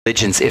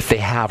religions if they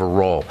have a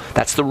role.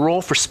 That's the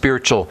role for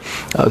spiritual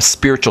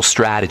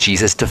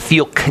strategies, is to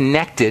feel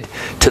connected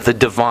to the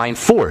divine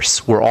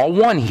force. We're all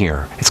one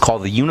here. It's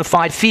called the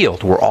unified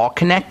field. We're all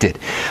connected.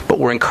 But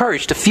we're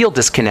encouraged to feel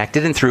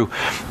disconnected, and through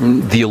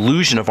the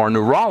illusion of our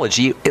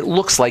neurology, it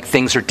looks like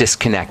things are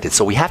disconnected.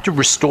 So we have to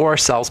restore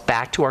ourselves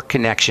back to our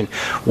connection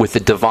with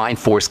the divine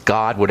force,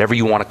 God, whatever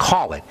you want to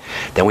call it.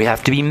 Then we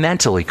have to be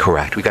mentally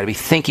correct. We've got to be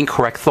thinking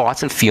correct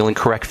thoughts and feeling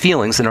correct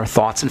feelings, and our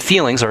thoughts and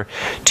feelings are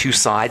two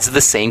sides of the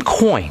same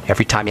coin.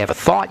 Every time you have a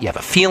thought, you have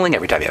a feeling.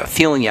 Every time you have a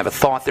feeling, you have a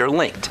thought. They're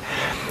linked.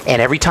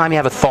 And every time you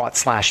have a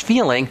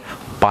thought/feeling,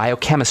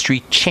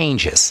 biochemistry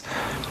changes.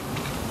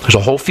 There's a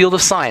whole field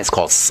of science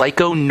called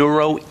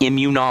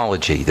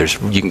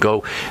psychoneuroimmunology. You can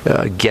go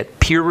get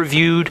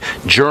peer-reviewed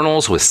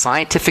journals with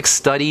scientific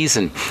studies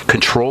and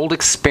controlled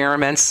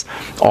experiments,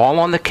 all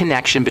on the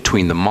connection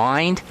between the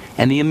mind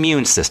and the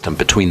immune system,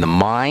 between the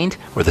mind,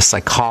 or the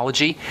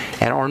psychology,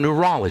 and our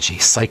neurology,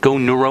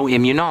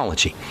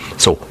 psychoneuroimmunology.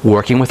 So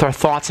working with our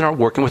thoughts and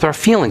working with our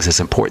feelings is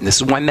important. This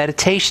is why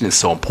meditation is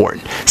so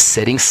important.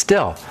 Sitting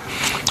still,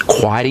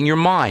 quieting your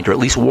mind, or at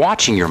least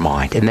watching your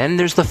mind. And then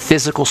there's the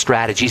physical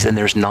strategies, and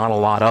there's not a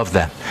lot of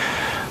them.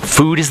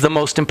 Food is the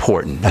most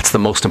important. That's the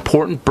most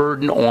important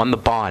burden on the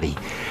body.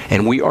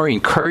 And we are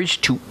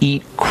encouraged to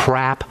eat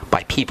crap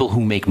by people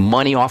who make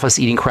money off us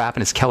eating crap.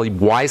 And as Kelly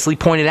wisely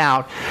pointed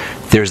out,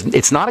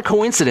 it's not a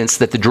coincidence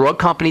that the drug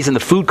companies and the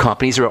food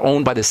companies are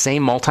owned by the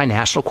same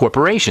multinational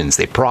corporations.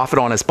 They profit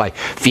on us by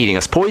feeding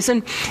us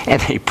poison,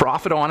 and they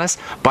profit on us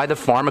by the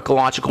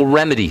pharmacological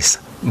remedies,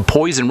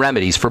 poison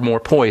remedies for more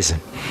poison.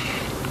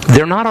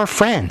 They're not our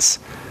friends.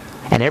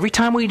 And every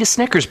time we eat a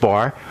Snickers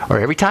bar, or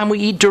every time we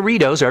eat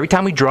Doritos, or every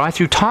time we drive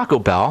through Taco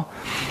Bell,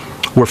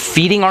 we're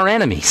feeding our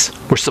enemies.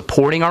 We're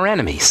supporting our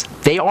enemies.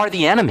 They are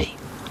the enemy.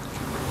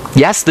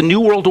 Yes, the New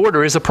World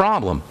Order is a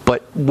problem,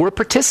 but we're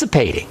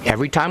participating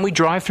every time we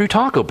drive through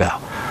Taco Bell.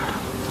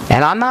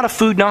 And I'm not a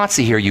food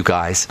Nazi here, you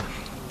guys.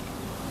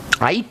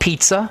 I eat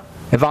pizza.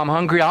 If I'm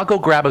hungry, I'll go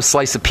grab a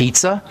slice of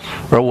pizza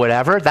or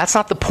whatever. That's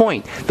not the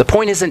point. The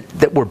point isn't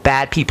that we're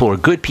bad people or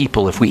good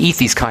people if we eat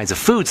these kinds of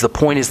foods. The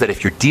point is that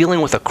if you're dealing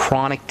with a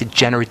chronic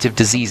degenerative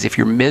disease, if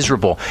you're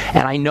miserable,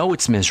 and I know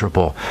it's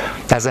miserable,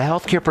 as a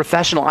healthcare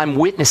professional, I'm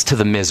witness to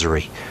the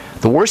misery.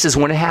 The worst is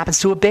when it happens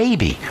to a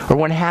baby or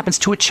when it happens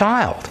to a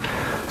child.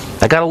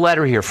 I got a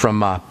letter here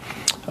from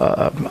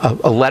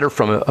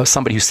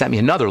somebody who sent me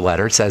another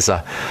letter. It says,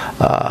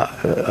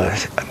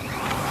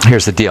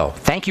 here's the deal.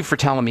 Thank you for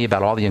telling me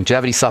about all the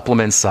longevity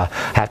supplements. I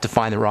have to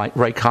find the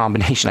right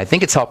combination. I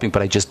think it's helping,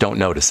 but I just don't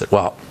notice it.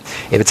 Well,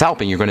 if it's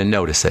helping, you're going to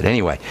notice it.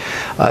 Anyway,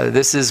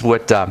 this is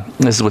what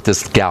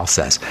this gal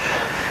says.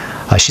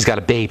 She's got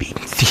a baby.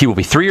 He will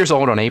be 3 years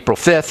old on April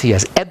 5th. He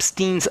has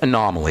Epstein's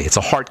anomaly. It's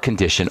a heart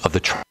condition of the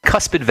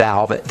tricuspid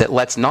valve that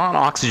lets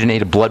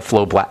non-oxygenated blood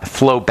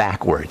flow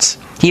backwards.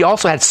 He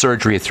also had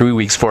surgery at 3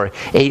 weeks for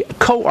a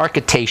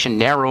coarctation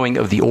narrowing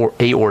of the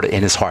aorta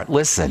in his heart.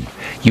 Listen,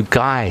 you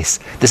guys,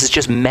 this is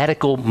just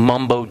medical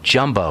mumbo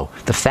jumbo.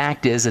 The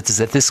fact is, it's as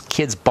if this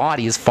kid's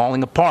body is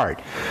falling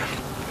apart.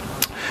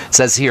 It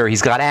says here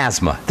he's got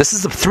asthma. This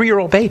is a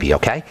 3-year-old baby,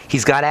 okay?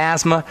 He's got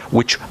asthma,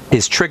 which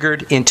is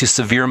triggered into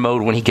severe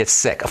mode when he gets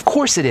sick. Of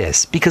course it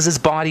is, because his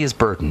body is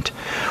burdened.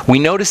 We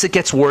notice it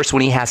gets worse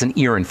when he has an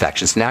ear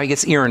infection. So now he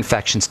gets ear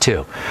infections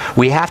too.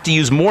 We have to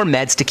use more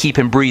meds to keep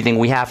him breathing.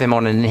 We have him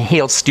on an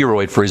inhaled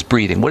steroid for his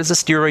breathing. What does a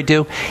steroid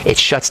do? It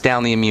shuts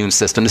down the immune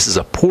system. This is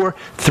a poor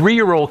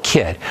 3-year-old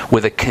kid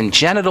with a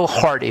congenital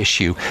heart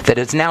issue that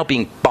is now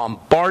being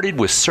bombarded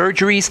with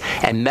surgeries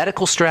and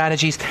medical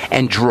strategies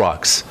and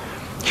drugs.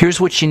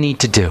 Here's what you need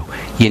to do.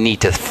 You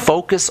need to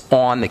focus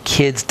on the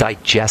kid's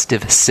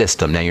digestive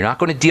system. Now, you're not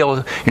going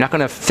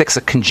to fix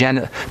a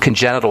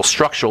congenital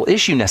structural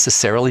issue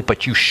necessarily,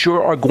 but you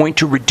sure are going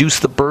to reduce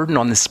the burden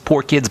on this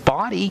poor kid's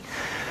body.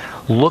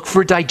 Look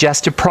for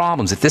digestive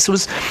problems. If this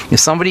was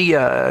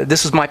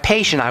my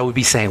patient, I would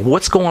be saying,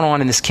 what's going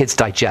on in this kid's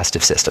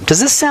digestive system? Does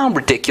this sound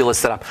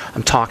ridiculous that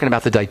I'm talking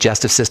about the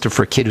digestive system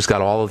for a kid who's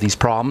got all of these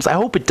problems? I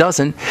hope it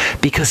doesn't,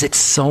 because it's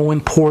so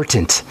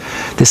important.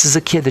 This is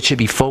a kid that should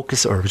be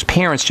focused, or his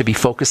parents should be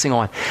focusing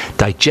on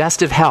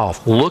digestive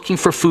health, looking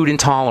for food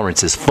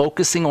intolerances,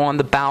 focusing on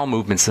the bowel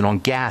movements and on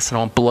gas and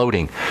on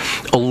bloating,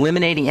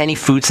 eliminating any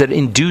foods that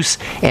induce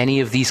any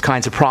of these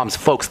kinds of problems.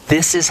 Folks,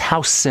 this is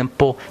how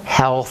simple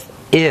health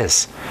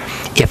is.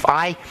 If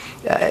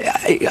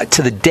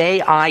to the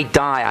day I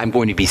die, I'm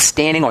going to be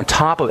standing on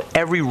top of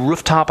every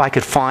rooftop I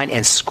could find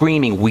and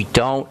screaming, we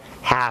don't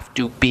have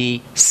to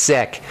be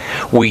sick.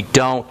 We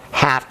don't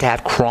have to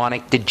have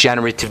chronic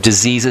degenerative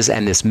diseases,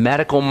 and this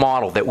medical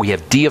model that we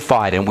have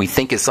deified and we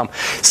think is some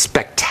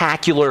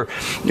spectacular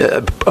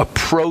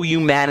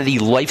pro-humanity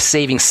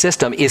life-saving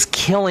system is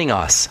killing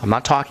us. I'm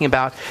not talking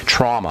about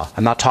trauma.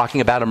 I'm not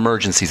talking about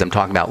emergencies. I'm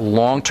talking about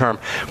long-term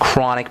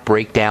chronic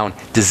breakdown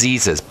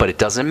diseases. But it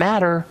doesn't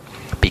matter,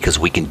 because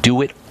we can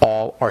do it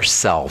all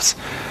ourselves.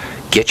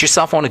 Get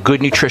yourself on a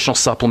good nutritional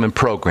supplement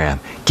program.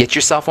 Get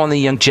yourself on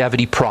the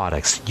longevity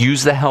products.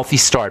 Use the Healthy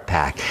Start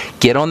Pack.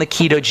 Get on the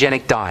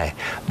ketogenic diet.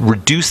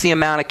 Reduce the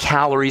amount of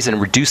calories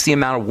and reduce the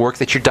amount of work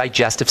that your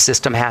digestive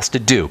system has to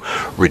do.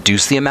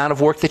 Reduce the amount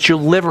of work that your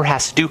liver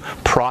has to do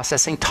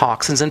processing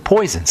toxins and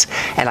poisons.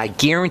 And I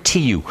guarantee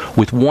you,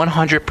 with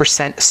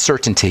 100%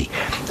 certainty,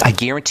 I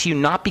guarantee you,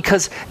 not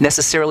because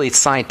necessarily it's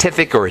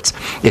scientific or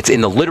it's in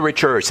the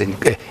literature,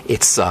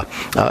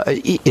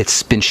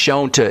 it's been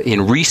shown to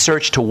in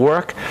research to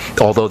work,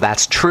 although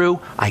that's true,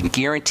 I'm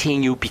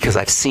guaranteeing you, because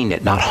I've seen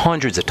it not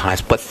hundreds of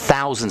times but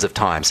thousands of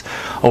times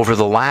over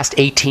the last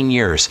 18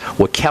 years.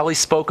 What Kelly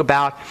spoke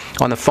about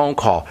on the phone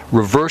call,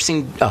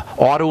 reversing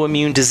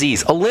autoimmune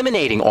disease,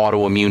 eliminating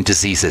autoimmune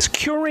diseases,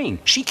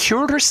 she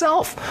cured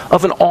herself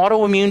of an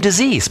autoimmune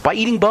disease by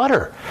eating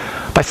butter,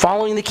 by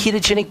following the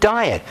ketogenic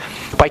diet,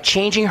 by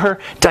changing her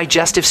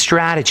digestive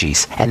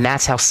strategies. And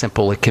that's how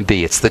simple it can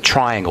be. It's the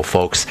triangle,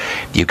 folks.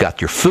 You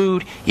got your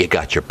food, you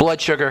got your blood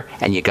sugar,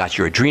 and you got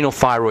your adrenal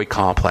thyroid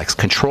complex.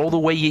 Control the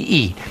way you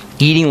eat,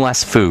 eating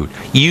less food,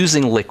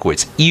 using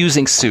liquids,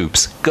 using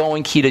soups,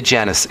 going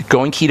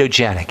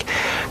ketogenic.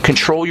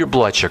 Control your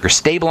blood sugar.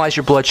 Stabilize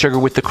your blood sugar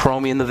with the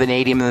chromium, the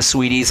vanadium, and the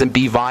sweeties, and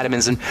B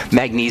vitamins, and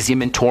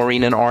magnesium, and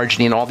taurine, and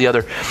arginine, and all the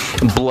other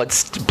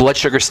blood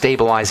sugar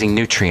stabilizing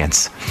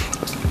nutrients.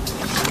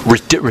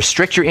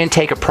 Restrict your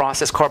intake of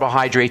processed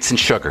carbohydrates and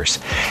sugars,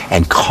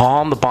 and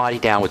calm the body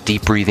down with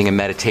deep breathing and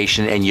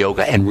meditation and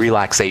yoga and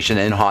relaxation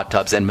and hot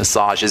tubs and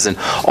massages and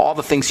all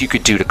the things you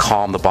could do to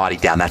calm the body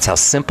down. That's how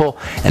simple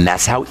and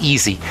that's how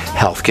easy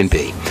health can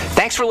be.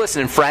 Thanks for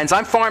listening, friends.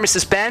 I'm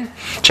Pharmacist Ben.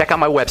 Check out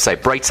my website,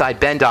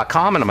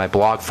 brightsideben.com, and on my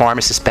blog,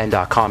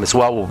 pharmacistben.com as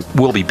well.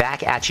 We'll be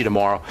back at you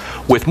tomorrow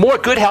with more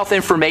good health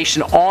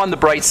information on the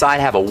bright side.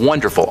 Have a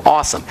wonderful,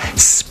 awesome,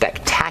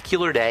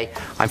 spectacular day.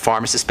 I'm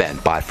Pharmacist Ben.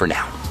 Bye for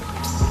now.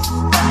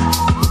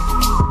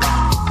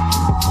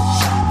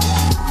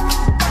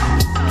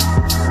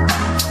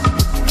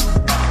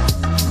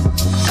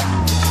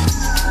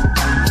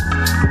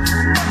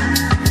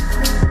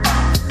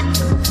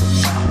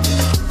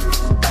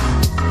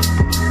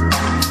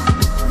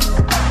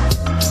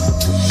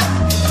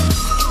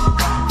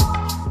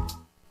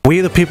 We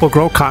the people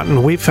grow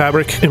cotton, weave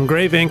fabric,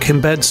 engrave ink,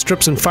 embed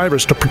strips and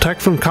fibers to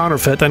protect from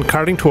counterfeit, then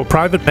carting to a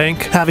private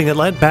bank, having it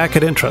lent back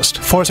at interest,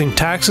 forcing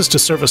taxes to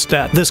service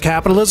debt. This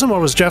capitalism, or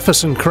was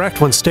Jefferson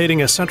correct when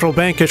stating a central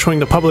bank issuing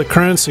the public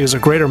currency is a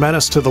greater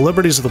menace to the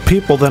liberties of the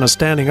people than a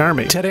standing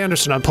army? Ted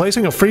Anderson, I'm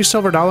placing a free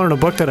silver dollar in a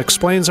book that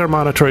explains our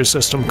monetary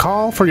system.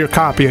 Call for your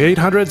copy,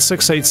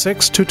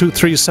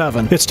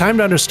 800-686-2237. It's time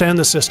to understand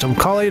the system.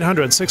 Call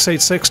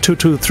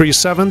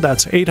 800-686-2237.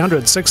 That's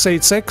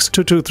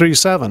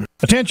 800-686-2237.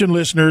 Attention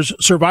listeners,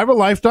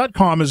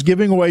 SurvivalLife.com is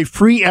giving away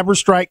free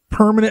EverStrike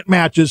permanent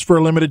matches for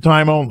a limited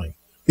time only.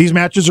 These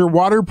matches are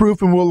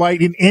waterproof and will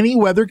light in any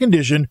weather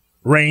condition,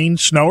 rain,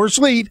 snow, or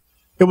sleet.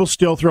 It will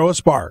still throw a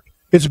spark.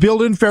 Its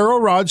built-in ferro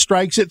rod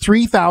strikes at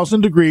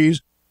 3,000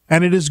 degrees,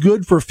 and it is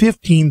good for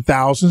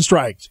 15,000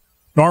 strikes.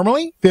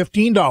 Normally,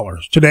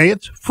 $15. Today,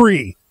 it's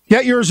free.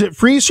 Get yours at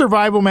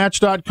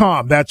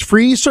freesurvivalmatch.com. That's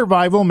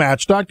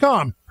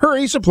freesurvivalmatch.com.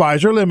 Hurry,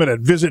 supplies are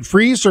limited. Visit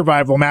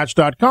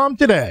freesurvivalmatch.com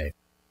today.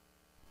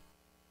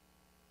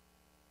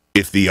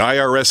 If the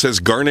IRS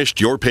has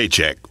garnished your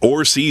paycheck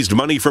or seized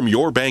money from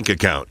your bank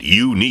account,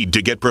 you need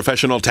to get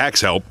professional tax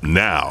help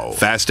now.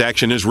 Fast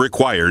action is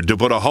required to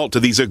put a halt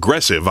to these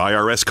aggressive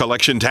IRS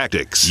collection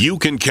tactics. You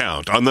can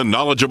count on the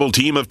knowledgeable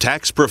team of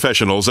tax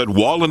professionals at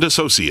Wall &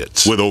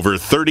 Associates. With over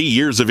 30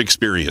 years of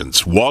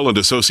experience, Wall &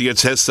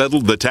 Associates has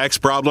settled the tax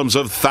problems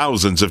of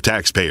thousands of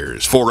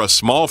taxpayers for a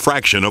small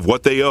fraction of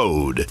what they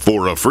owed.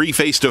 For a free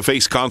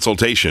face-to-face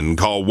consultation,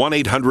 call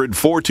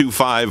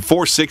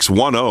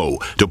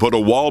 1-800-425-4610 to put a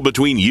wall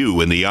between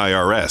you and the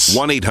IRS.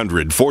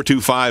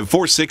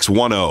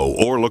 1-800-425-4610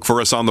 or look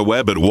for us on the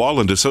web at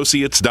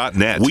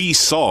wallandassociates.net. We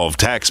solve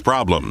tax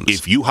problems.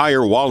 If you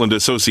hire Wall &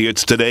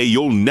 Associates today,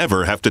 you'll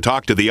never have to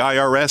talk to the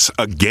IRS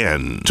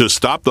again. To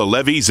stop the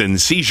levies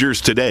and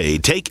seizures today,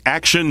 take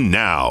action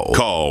now.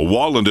 Call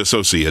Wall &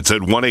 Associates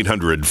at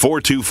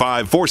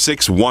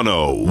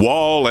 1-800-425-4610.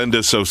 Wall &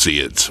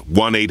 Associates,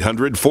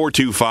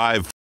 1-800-425-4610.